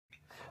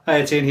Hi,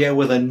 it's Ian here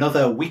with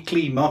another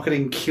weekly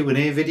marketing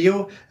Q&A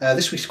video.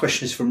 This week's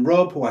question is from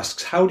Rob, who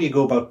asks, how do you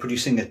go about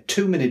producing a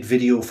 2-minute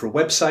video for a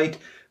website,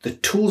 the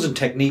tools and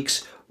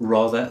techniques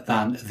rather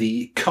than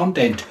the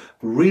content?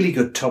 Really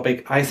good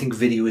topic. I think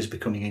video is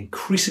becoming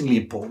increasingly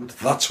important.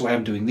 That's why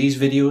I'm doing these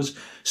videos.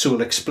 So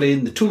we'll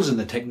explain the tools and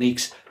the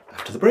techniques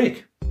after the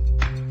break.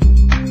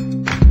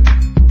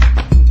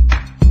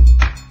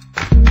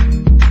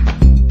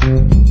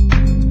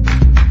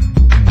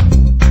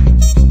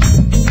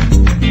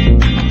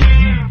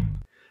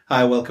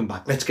 Hi, welcome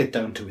back. Let's get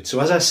down to it. So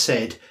as I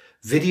said,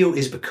 video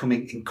is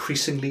becoming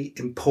increasingly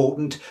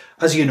important.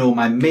 As you know,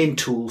 my main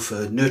tool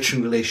for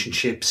nurturing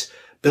relationships,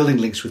 building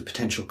links with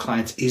potential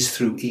clients is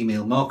through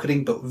email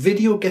marketing, but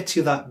video gets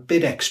you that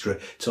bit extra.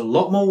 It's a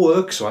lot more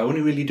work, so I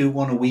only really do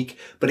one a week,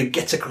 but it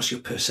gets across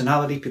your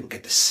personality. People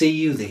get to see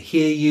you, they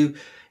hear you.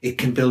 It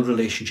can build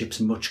relationships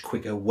much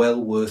quicker, well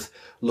worth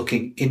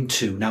looking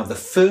into. Now, the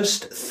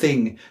first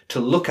thing to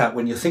look at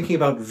when you're thinking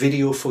about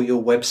video for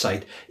your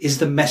website is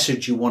the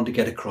message you want to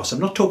get across. I'm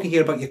not talking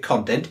here about your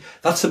content.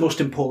 That's the most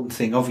important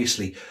thing,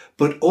 obviously,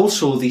 but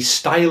also the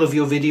style of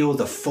your video,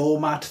 the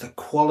format, the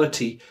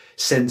quality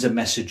sends a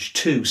message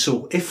too.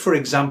 So if, for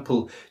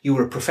example, you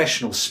were a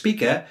professional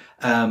speaker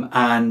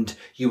and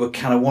you were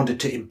kind of wanted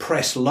to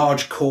impress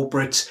large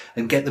corporates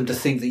and get them to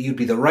think that you'd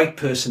be the right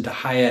person to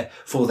hire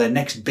for their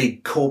next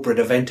big corporate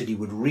event and you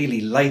would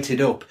really light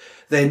it up,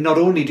 then not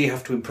only do you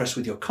have to impress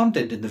with your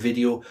content in the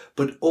video,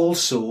 but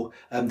also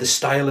the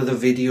style of the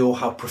video,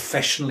 how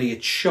professionally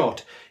it's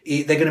shot.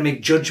 They're going to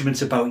make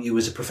judgments about you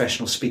as a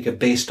professional speaker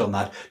based on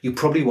that. You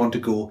probably want to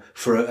go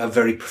for a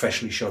very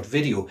professionally shot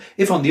video.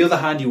 If, on the other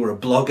hand, you were a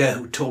blogger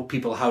who taught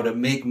people how to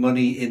make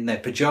money in their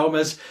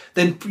pajamas,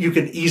 then you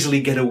can easily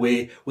get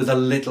away with a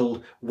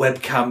little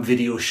webcam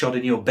video shot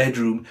in your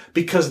bedroom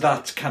because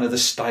that's kind of the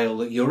style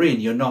that you're in.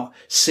 You're not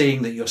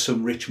saying that you're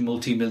some rich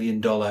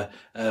multi-million-dollar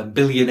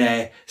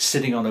billionaire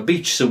sitting on a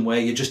beach somewhere.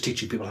 You're just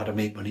teaching people how to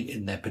make money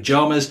in their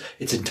pajamas.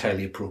 It's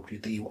entirely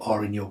appropriate that you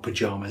are in your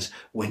pajamas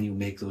when you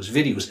make those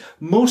videos.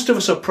 Most of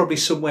us are probably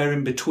somewhere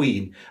in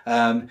between.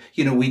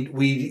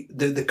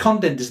 The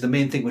content is the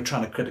main thing we're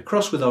trying to get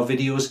across with our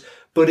videos,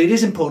 but it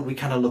is important we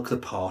kind of look the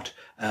part.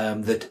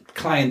 That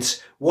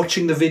clients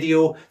watching the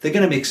video, they're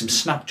going to make some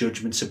snap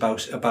judgments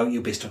about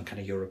you based on kind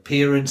of your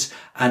appearance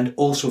and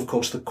also, of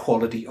course, the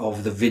quality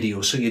of the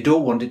video. So you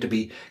don't want it to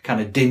be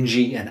kind of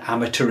dingy and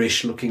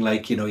amateurish, looking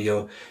like, you know,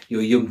 your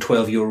young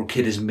 12-year-old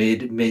kid has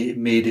made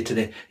it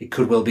today. It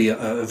could well be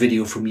a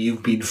video from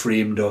You've Been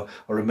Framed or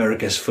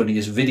America's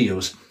Funniest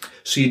Videos.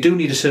 So you do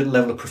need a certain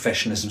level of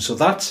professionalism. So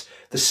that's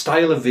the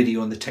style of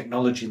video and the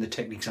technology and the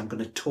techniques I'm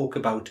going to talk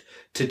about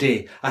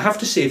today. I have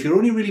to say, if you're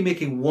only really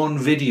making one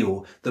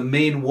video, the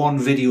main one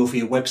video for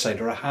your website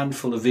or a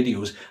handful of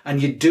videos,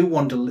 and you do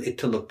want it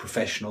to look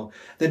professional,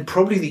 then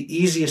probably the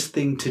easiest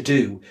thing to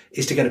do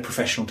is to get a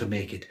professional to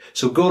make it.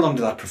 So go along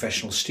to that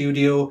professional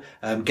studio,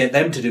 get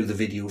them to do the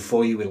video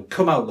for you. It'll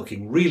come out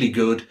looking really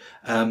good.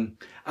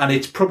 And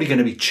it's probably going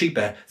to be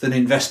cheaper than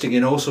investing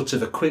in all sorts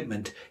of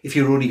equipment if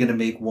you're only going to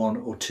make 1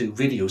 or 2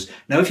 videos.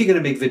 Now, if you're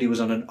going to make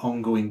videos on an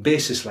ongoing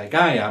basis like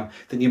I am,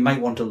 then you might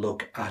want to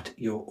look at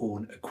your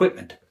own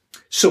equipment.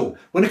 So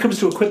when it comes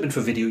to equipment for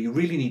video, you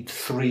really need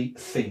 3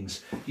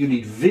 things. You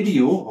need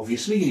video,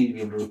 obviously, you need to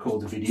be able to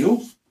record the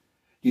video.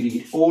 You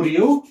need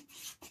audio,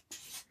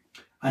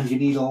 and you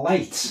need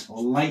lights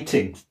or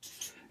lighting.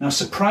 Now,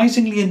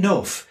 surprisingly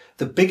enough,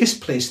 the biggest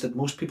place that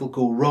most people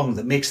go wrong,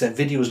 that makes their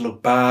videos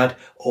look bad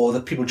or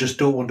that people just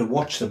don't want to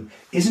watch them,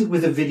 isn't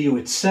with the video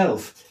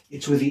itself,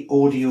 it's with the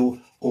audio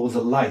or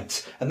the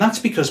lights. And that's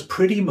because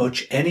pretty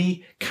much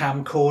any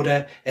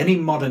camcorder, any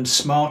modern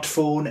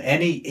smartphone,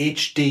 any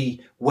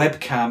HD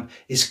webcam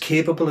is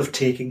capable of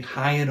taking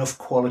high enough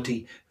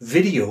quality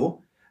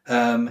video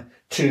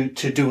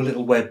to do a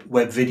little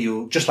web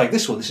video just like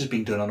this one. This is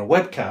being done on a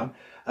webcam.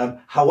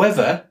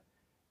 However,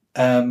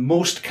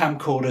 most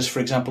camcorders, for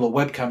example, or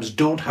webcams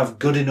don't have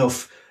good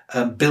enough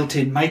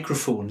built-in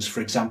microphones,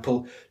 for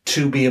example,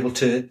 to be able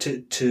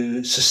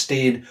to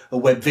sustain a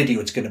web video.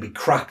 It's going to be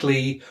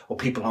crackly, or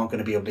people aren't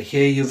going to be able to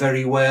hear you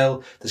very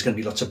well. There's going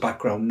to be lots of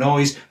background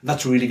noise, and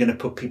that's really going to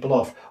put people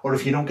off. Or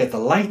if you don't get the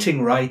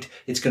lighting right,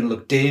 it's going to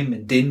look dim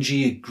and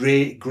dingy,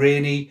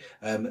 grainy,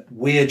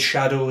 weird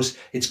shadows.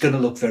 It's going to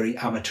look very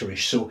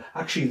amateurish. So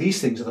actually,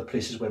 these things are the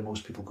places where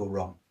most people go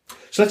wrong.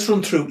 So let's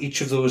run through each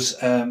of those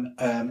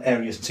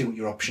areas and see what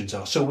your options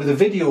are. So with a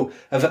video,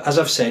 as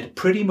I've said,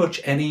 pretty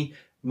much any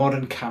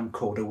modern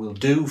camcorder will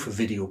do for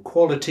video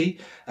quality.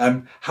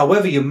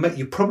 However,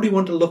 you probably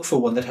want to look for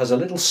one that has a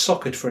little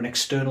socket for an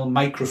external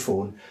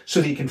microphone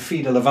so that you can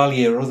feed a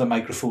lavalier or other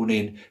microphone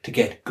in to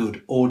get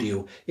good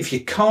audio. If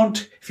you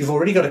can't, if you've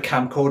already got a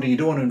camcorder, you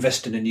don't want to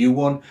invest in a new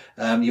one,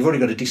 you've already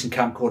got a decent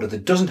camcorder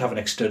that doesn't have an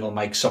external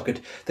mic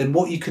socket, then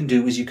what you can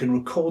do is you can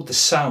record the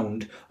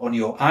sound on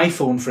your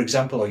iPhone, for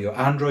example, or your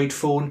Android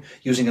phone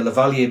using a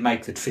lavalier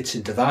mic that fits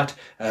into that.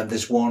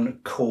 There's one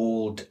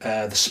called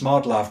the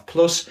SmartLav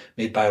Plus,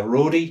 made made by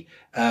Rode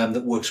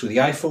that works with the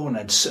iPhone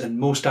and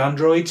most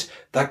Androids.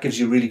 That gives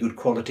you really good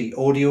quality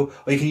audio.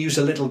 Or you can use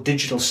a little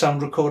digital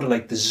sound recorder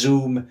like the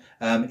Zoom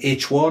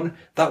H1.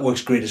 That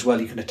works great as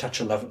well. You can attach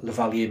a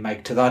lavalier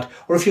mic to that.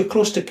 Or if you're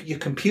close to your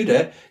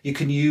computer, you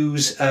can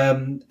use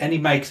any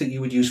mic that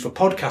you would use for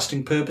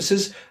podcasting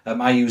purposes.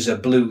 I use a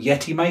Blue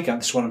Yeti mic.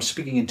 That's what I'm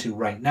speaking into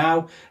right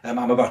now.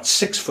 I'm about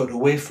 6 foot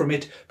away from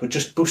it, but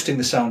just boosting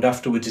the sound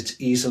afterwards, it's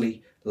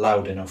easily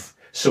loud enough.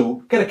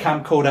 So get a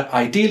camcorder,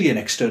 ideally an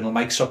external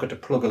mic socket to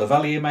plug a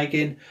lavalier mic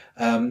in,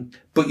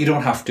 but you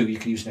don't have to. You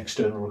can use an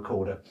external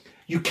recorder.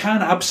 You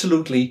can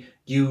absolutely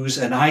use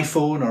an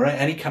iPhone or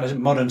any kind of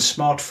modern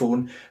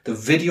smartphone. The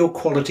video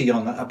quality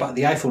on about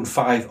the iPhone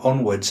 5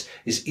 onwards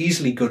is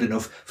easily good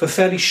enough for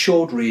fairly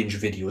short range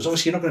videos.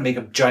 Obviously, you're not going to make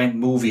a giant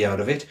movie out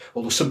of it,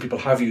 although some people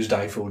have used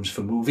iPhones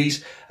for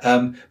movies.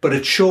 But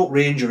at short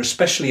range, or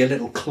especially a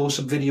little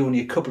close-up video only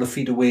a couple of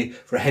feet away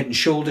for a head and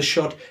shoulders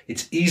shot,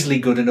 it's easily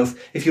good enough.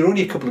 If you're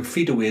only a couple of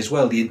feet away as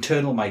well, the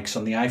internal mics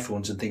on the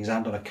iPhones and things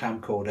and on a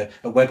camcorder,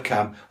 a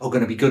webcam, are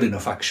going to be good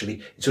enough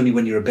actually. It's only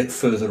when you're a bit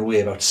further away,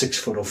 about 6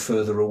 foot or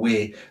further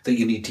away, that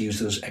you need to use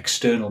those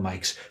external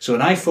mics. So an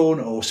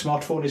iPhone or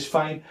smartphone is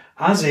fine,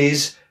 as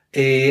is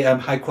a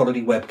high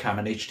quality webcam,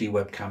 an HD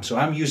webcam. So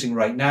I'm using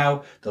right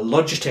now the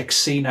Logitech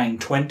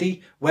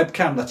C920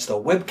 webcam. That's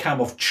the webcam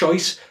of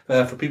choice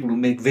for people who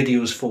make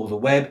videos for the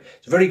web.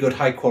 It's very good,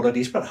 high quality.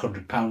 It's about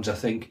 £100, I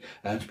think.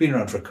 It's been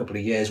around for a couple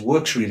of years,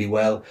 works really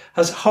well,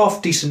 has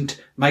half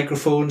decent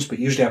microphones, but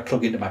usually I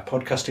plug into my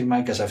podcasting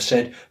mic, as I've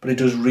said, but it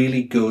does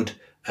really good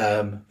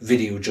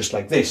video just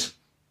like this.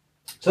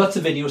 So that's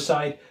the video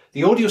side.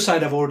 The audio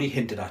side I've already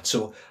hinted at.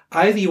 So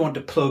either you want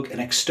to plug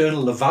an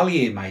external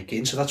lavalier mic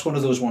in, so that's one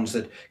of those ones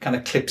that kind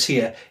of clips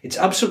here. It's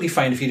absolutely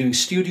fine if you're doing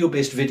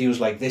studio-based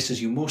videos like this,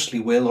 as you mostly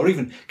will, or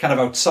even kind of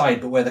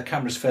outside, but where the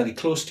camera's fairly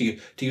close to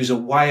you, to use a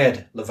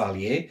wired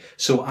lavalier.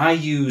 So I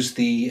use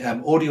the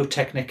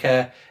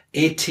Audio-Technica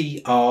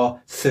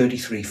ATR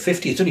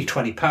 3350. It's only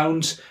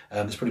 £20.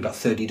 It's probably about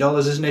 $30,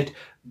 isn't it?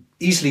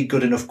 Easily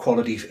good enough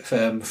quality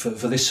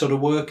for this sort of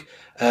work.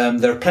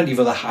 There are plenty of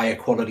other higher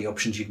quality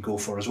options you can go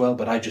for as well,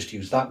 but I just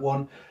use that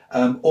one.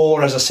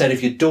 Or, as I said,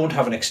 if you don't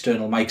have an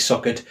external mic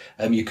socket,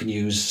 you can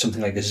use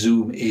something like a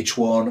Zoom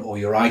H1 or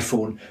your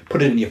iPhone,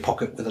 put it in your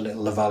pocket with a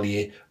little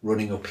lavalier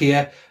running up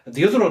here.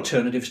 The other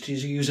alternative is to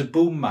use a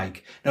boom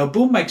mic. Now, a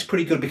boom mic's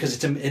pretty good because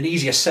it's an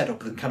easier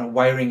setup than kind of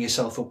wiring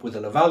yourself up with a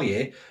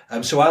lavalier.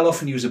 So I'll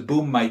often use a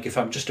boom mic if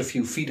I'm just a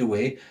few feet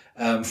away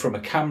from a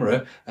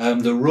camera.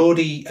 The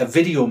Rode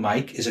video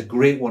mic is a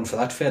great one for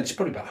that. It's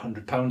probably about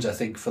 £100, I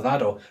think, for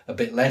that, or a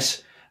bit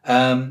less.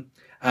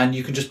 And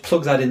you can just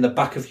plug that in the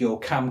back of your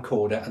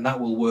camcorder and that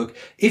will work.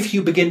 If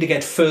you begin to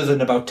get further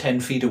than about 10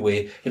 feet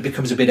away, it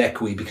becomes a bit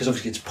echoey because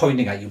obviously it's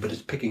pointing at you, but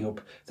it's picking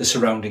up the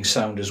surrounding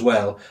sound as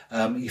well.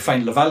 You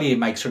find lavalier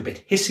mics are a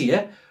bit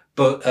hissier,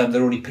 but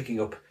they're only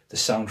picking up the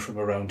sound from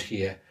around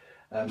here.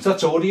 So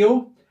that's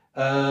audio.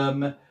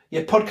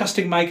 Yeah,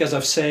 podcasting mic, as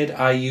I've said,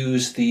 I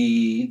use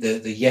the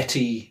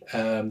Yeti,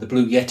 the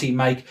Blue Yeti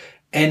mic.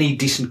 Any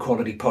decent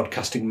quality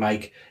podcasting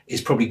mic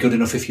is probably good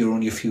enough if you're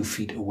only a few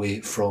feet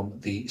away from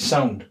the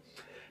sound.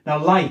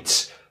 Now,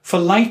 lights. For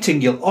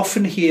lighting, you'll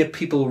often hear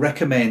people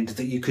recommend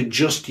that you can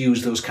just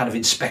use those kind of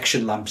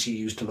inspection lamps you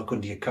use to look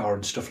under your car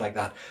and stuff like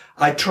that.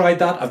 I tried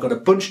that. I've got a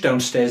bunch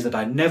downstairs that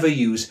I never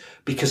use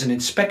because an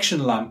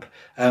inspection lamp,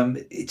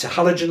 it's a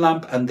halogen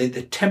lamp and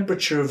the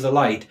temperature of the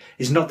light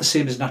is not the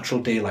same as natural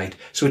daylight.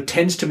 So it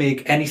tends to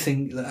make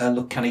anything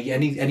look kind of,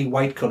 any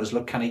white colours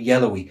look kind of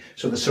yellowy.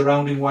 So the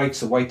surrounding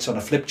whites, the whites on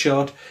a flip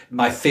chart,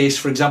 my face,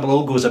 for example,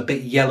 all goes a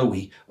bit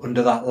yellowy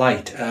under that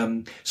light.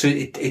 So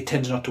it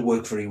tends not to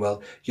work very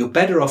well. You're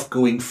better off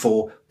going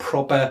for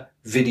proper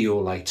video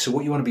light. So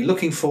what you want to be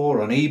looking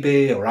for on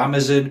eBay or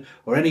Amazon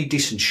or any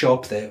decent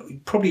shop there,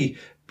 you'd probably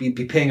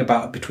be paying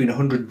about between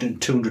 £100 and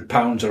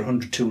 £200 or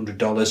 $100,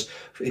 $200,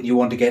 and you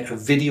want to get a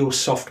video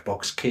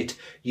softbox kit.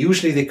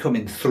 Usually they come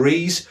in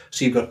threes,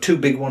 so you've got two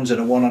big ones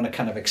and one on a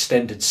kind of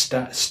extended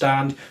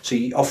stand. So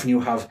often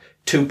you have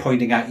two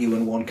pointing at you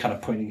and one kind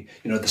of pointing,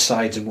 at the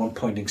sides and one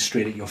pointing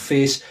straight at your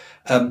face.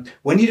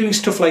 When you're doing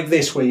stuff like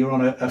this, where you're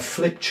on a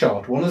flip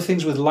chart, one of the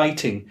things with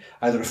lighting,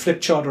 either a flip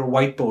chart or a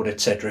whiteboard,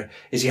 etc.,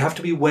 is you have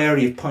to be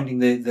wary of pointing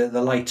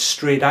the light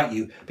straight at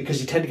you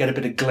because you tend to get a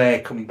bit of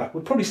glare coming back.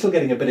 We're probably still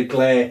getting a bit of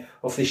glare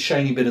off this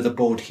shiny bit of the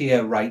board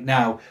here right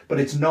now, but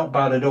it's not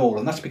bad at all.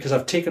 And that's because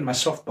I've taken my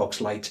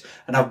softbox lights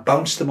and I've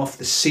bounced them off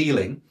the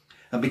ceiling.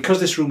 And because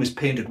this room is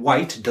painted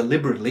white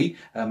deliberately,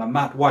 a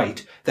matte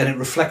white, then it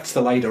reflects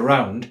the light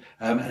around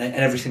and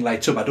everything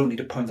lights up. I don't need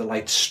to point the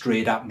light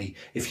straight at me.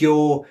 If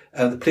you're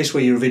the place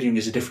where you're videoing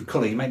is a different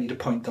colour, you might need to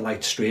point the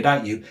light straight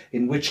at you,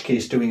 in which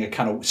case doing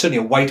certainly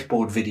a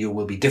whiteboard video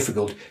will be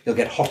difficult. You'll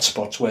get hot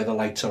spots where the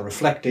lights are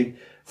reflecting.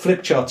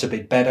 Flip chart's a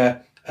bit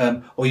better.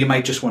 Or you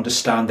might just want to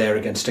stand there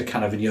against a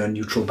kind of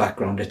neutral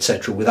background,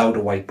 etc., without a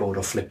whiteboard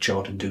or flip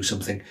chart and do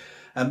something.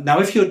 Now,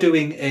 if you're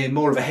doing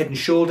more of a head and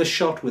shoulders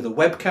shot with a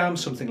webcam,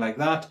 something like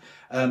that,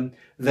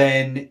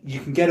 then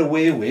you can get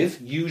away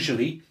with,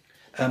 usually,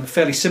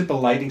 fairly simple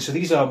lighting. So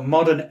these are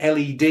modern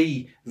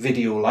LED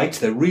video lights.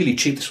 They're really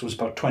cheap. This was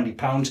about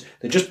 £20.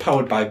 They're just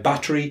powered by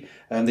battery,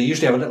 and they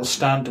usually have a little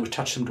stand to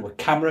attach them to a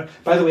camera.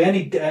 By the way,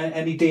 any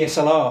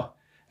DSLR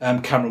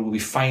camera will be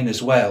fine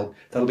as well.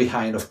 That'll be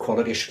high enough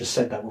quality. I should have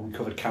said that when we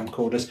covered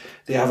camcorders.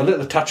 They have a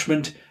little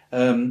attachment,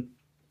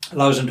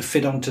 allows them to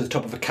fit onto the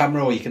top of a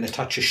camera, or you can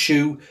attach a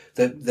shoe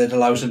that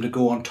allows them to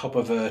go on top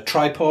of a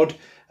tripod.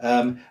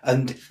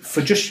 And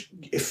for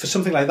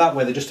something like that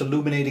where they're just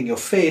illuminating your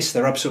face,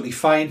 they're absolutely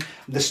fine.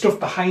 The stuff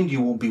behind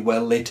you won't be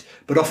well lit,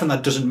 but often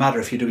that doesn't matter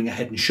if you're doing a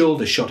head and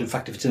shoulders shot. In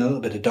fact, if it's in a little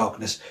bit of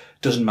darkness,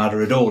 it doesn't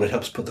matter at all. It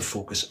helps put the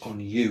focus on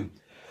you.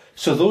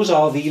 So those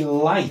are the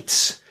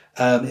lights.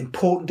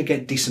 Important to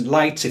get decent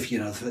lights. If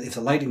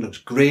the lighting looks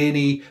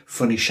grainy,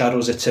 funny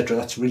shadows, etc.,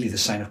 that's really the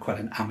sign of quite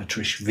an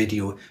amateurish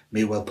video.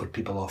 May well put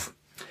people off.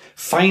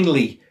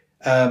 Finally,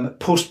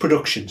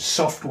 post-production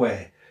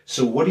software.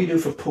 So what do you do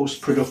for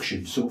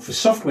post-production? So for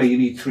software, you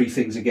need three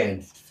things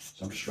again.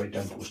 So I'm just writing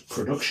down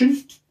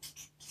post-production.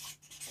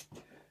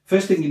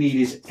 First thing you need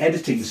is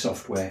editing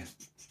software.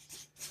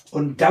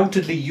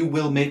 Undoubtedly, you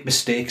will make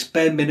mistakes.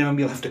 Bare minimum,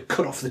 you'll have to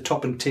cut off the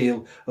top and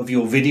tail of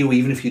your video,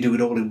 even if you do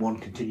it all in one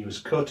continuous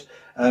cut.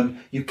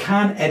 You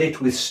can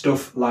edit with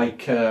stuff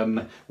like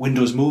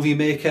Windows Movie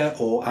Maker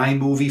or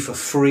iMovie for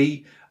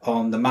free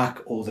on the Mac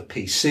or the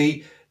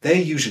PC. They're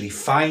usually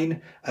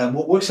fine.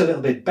 What works a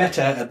little bit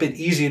better, a bit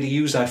easier to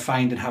use, I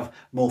find, and have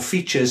more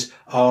features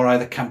are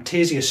either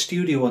Camtasia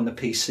Studio on the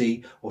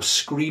PC or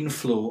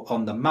ScreenFlow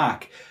on the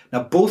Mac.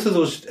 Now, both of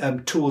those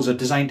tools are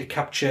designed to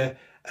capture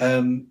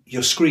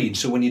your screen.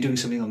 So when you're doing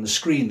something on the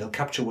screen, they'll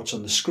capture what's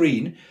on the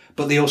screen,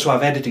 but they also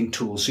have editing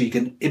tools. So you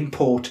can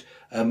import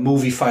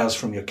movie files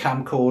from your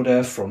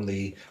camcorder, from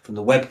the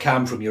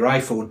webcam, from your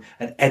iPhone,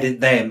 and edit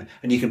them.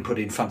 And you can put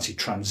in fancy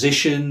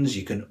transitions,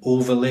 you can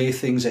overlay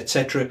things,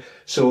 etc.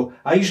 So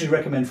I usually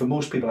recommend for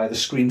most people either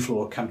ScreenFlow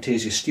or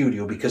Camtasia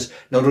Studio, because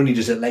not only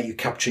does it let you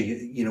capture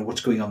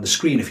what's going on the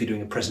screen if you're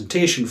doing a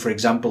presentation, for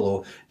example,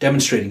 or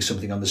demonstrating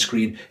something on the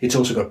screen, it's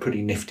also got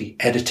pretty nifty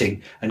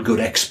editing and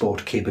good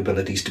export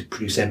capabilities to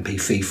produce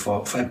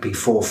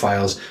MP4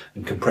 files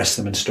and compress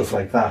them and stuff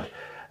like that.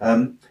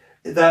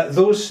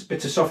 Those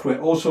bits of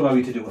software also allow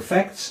you to do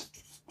effects.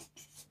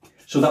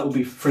 So that would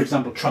be, for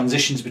example,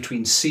 transitions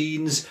between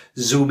scenes,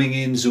 zooming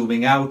in,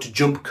 zooming out,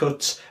 jump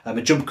cuts.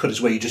 A jump cut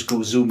is where you just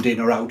go zoomed in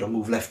or out or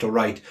move left or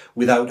right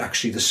without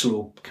actually the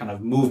slow kind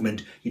of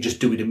movement. You just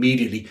do it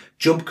immediately.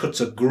 Jump cuts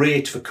are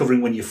great for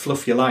covering when you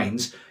fluff your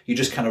lines. You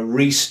just kind of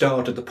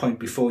restart at the point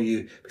before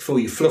you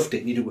fluffed it,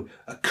 and you do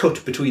a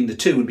cut between the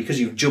two. And because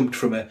you've jumped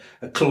from a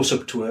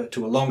close-up to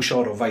a long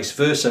shot or vice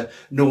versa,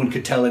 no one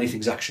can tell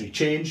anything's actually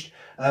changed.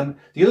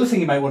 The other thing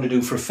you might want to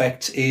do for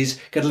effects is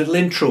get a little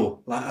intro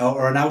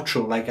or an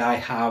outro like I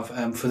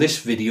have for this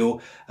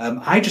video.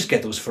 I just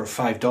get those for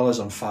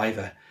 $5 on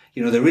Fiverr.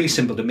 They're really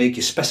simple to make.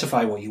 You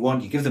specify what you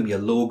want, you give them your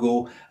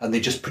logo, and they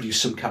just produce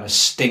some kind of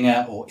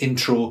stinger or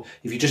intro.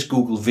 If you just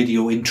Google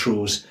video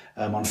intros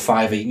on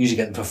Fiverr, you can usually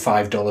get them for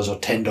 $5 or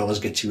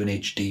 $10, gets you an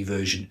HD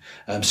version.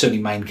 Certainly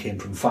mine came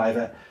from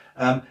Fiverr.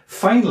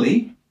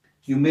 Finally,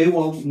 you may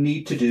well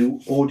need to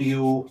do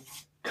audio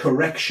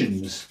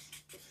corrections.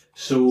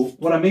 So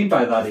what I mean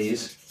by that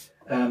is,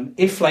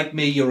 if, like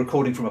me, you're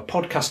recording from a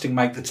podcasting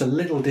mic that's a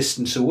little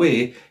distance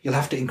away, you'll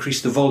have to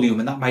increase the volume,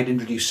 and that might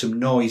introduce some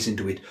noise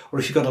into it. Or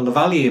if you've got a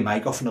lavalier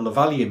mic, often a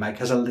lavalier mic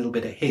has a little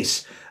bit of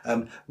hiss.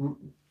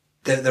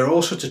 There are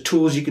all sorts of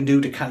tools you can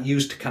do to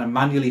use to kind of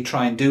manually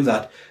try and do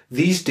that.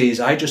 These days,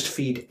 I just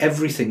feed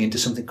everything into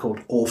something called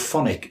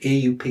Auphonic,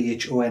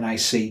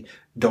 AUPHONIC.com.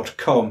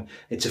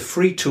 It's a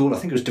free tool. I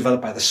think it was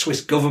developed by the Swiss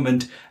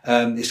government.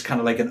 It's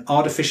kind of like an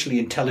artificially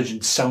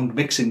intelligent sound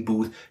mixing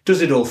booth.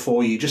 Does it all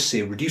for you. You just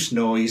say reduce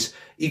noise,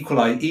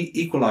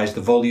 equalize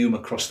the volume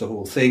across the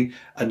whole thing,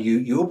 and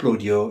you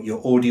upload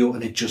your audio,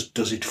 and it just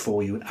does it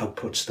for you and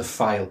outputs the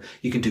file.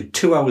 You can do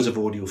 2 hours of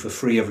audio for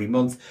free every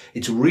month.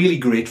 It's really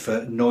great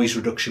for noise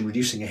reduction,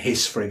 reducing a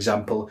hiss, for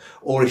example,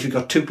 or if you've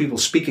got two people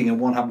speaking and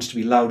one happens to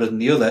be louder than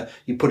the other,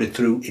 you put it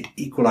through, it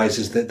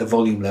equalizes the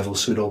volume level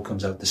so it all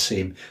comes out the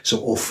same.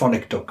 So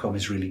Auphonic.com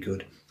is really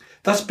good.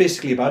 That's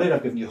basically about it.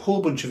 I've given you a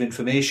whole bunch of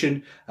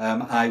information.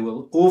 I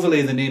will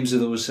overlay the names of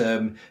those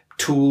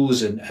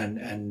tools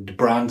and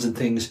brands and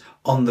things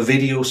on the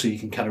video so you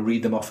can kind of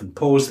read them off and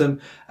pause them.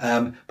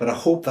 But I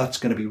hope that's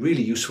going to be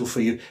really useful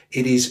for you.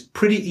 It is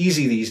pretty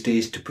easy these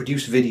days to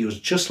produce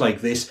videos just like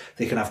this.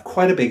 They can have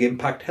quite a big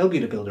impact, help you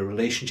to build a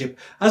relationship.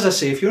 As I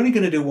say, if you're only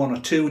going to do one or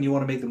two and you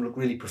want to make them look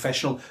really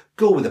professional,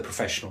 go with a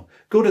professional.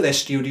 Go to their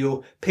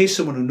studio, pay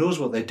someone who knows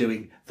what they're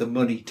doing the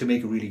money to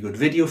make a really good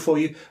video for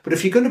you. But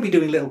if you're going to be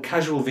doing little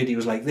casual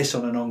videos like this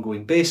on an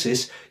ongoing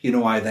basis,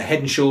 either head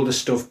and shoulder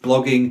stuff,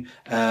 blogging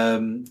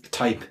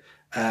type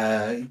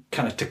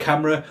kind of to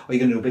camera, or you're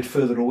going to do a bit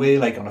further away,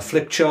 like on a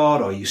flip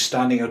chart, or you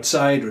standing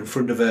outside or in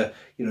front of a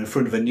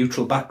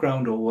neutral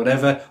background or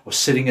whatever, or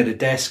sitting at a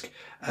desk,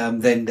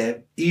 then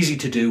they're easy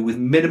to do with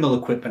minimal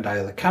equipment,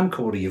 either the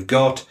camcorder you've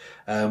got,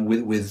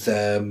 with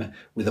a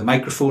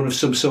microphone of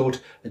some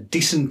sort, a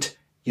decent,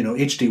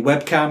 HD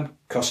webcam,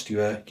 cost you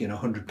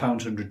 £100,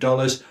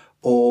 $100,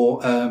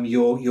 or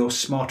your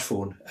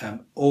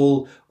smartphone.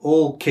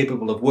 All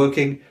capable of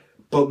working,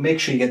 but make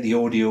sure you get the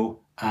audio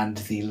and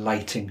the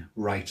lighting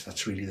right.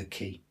 That's really the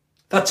key.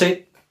 That's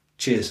it.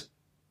 Cheers.